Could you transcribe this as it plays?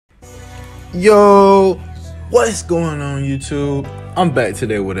Yo, what's going on YouTube? I'm back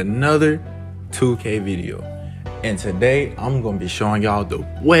today with another 2K video, and today I'm gonna be showing y'all the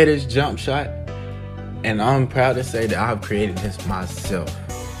wettest jump shot, and I'm proud to say that I've created this myself.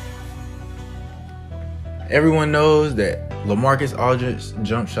 Everyone knows that LaMarcus Aldridge's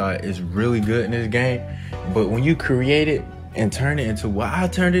jump shot is really good in this game, but when you create it and turn it into what I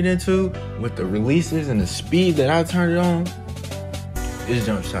turned it into with the releases and the speed that I turned it on, this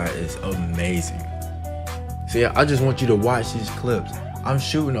jump shot is amazing. So yeah, I just want you to watch these clips. I'm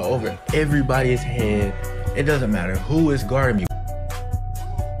shooting over everybody's head. It doesn't matter who is guarding me.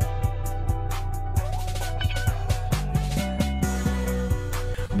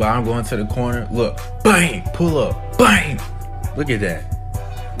 But I'm going to the corner. Look, bang, pull up, bang. Look at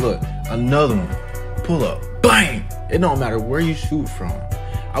that. Look, another one, pull up, bang. It don't matter where you shoot from.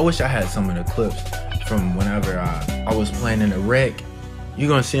 I wish I had some of the clips from whenever I was playing in the rec. You're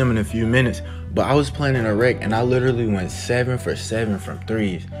gonna see them in a few minutes, but I was playing in a rec and I literally went 7 for 7 from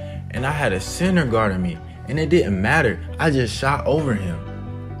threes, and I had a center guarding me, and it didn't matter. I just shot over him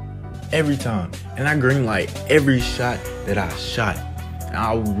every time, and I green light every shot that I shot. And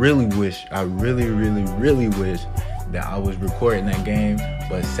I really wish, I really wish that I was recording that game,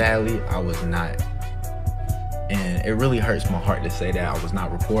 but sadly I was not. And it really hurts my heart to say that I was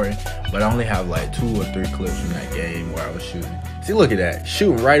not recording, but I only have like 2 or 3 clips from that game where I was shooting. See, look at that.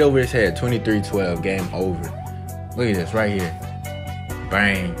 Shooting right over his head, 23-12, game over. Look at this right here.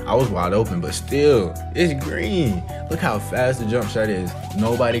 Bang. I was wide open, but still, it's green. Look how fast the jump shot is.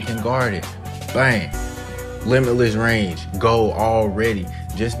 Nobody can guard it. Bang. Limitless range. Go already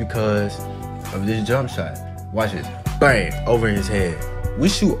just because of this jump shot. Watch this. Bang. Over his head. We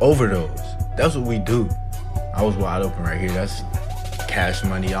shoot over those. That's what we do. I was wide open right here. That's cash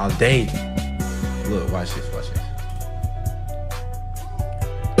money all day. Look, watch this, watch this.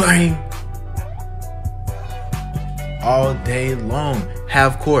 Bang! All day long.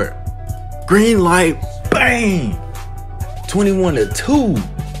 Half court. Green light. Bang!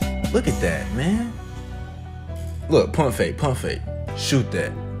 21-2. Look at that, man. Look, pump fake, pump fake. Shoot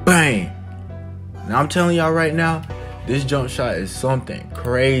that. Bang! Now I'm telling y'all right now, this jump shot is something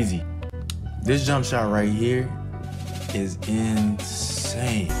crazy. This jump shot right here is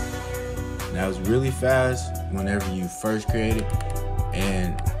insane. Now it's really fast whenever you first create it,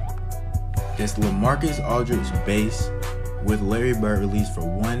 and it's LaMarcus Aldridge base with Larry Bird release for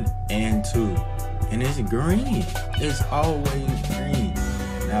 1 and 2, and it's green. It's always green.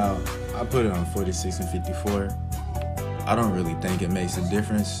 Now I put it on 46 and 54. I don't really think it makes a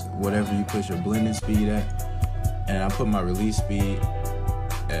difference whatever you put your blending speed at, and I put my release speed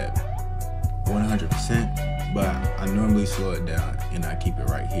at 100%, but I normally slow it down and I keep it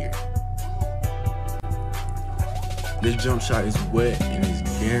right here. This jump shot is wet and is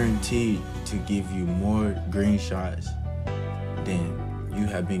guaranteed to give you more green shots than you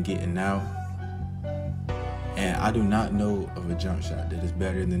have been getting now. And I do not know of a jump shot that is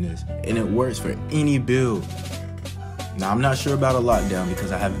better than this, and it works for any build. Now I'm not sure about a lockdown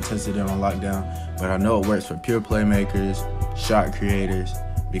because I haven't tested it on lockdown, but I know it works for pure playmakers, shot creators,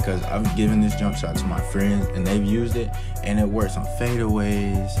 because I've given this jump shot to my friends and they've used it, and it works on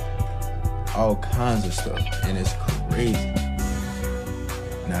fadeaways, all kinds of stuff, and it's crazy.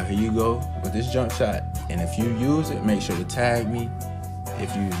 Now here you go with this jump shot, and if you use it, make sure to tag me.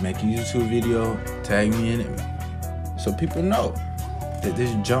 If you make a YouTube video, tag me in it so people know that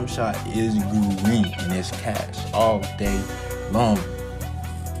this jump shot is green and it's cash all day long.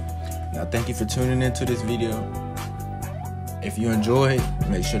 Now thank you for tuning into this video. If you enjoyed,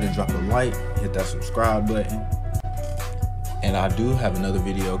 make sure to drop a like, hit that subscribe button. And I do have another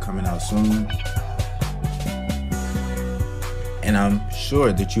video coming out soon. And I'm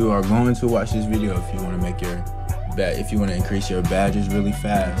sure that you are going to watch this video if you want to make your if you want to increase your badges really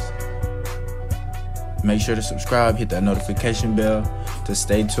fast. Make sure to subscribe, hit that notification bell to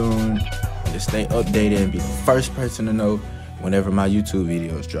stay tuned, to stay updated, and be the first person to know whenever my YouTube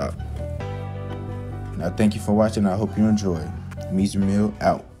videos drop. Now, thank you for watching. I hope you enjoy. Meets Mill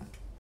out.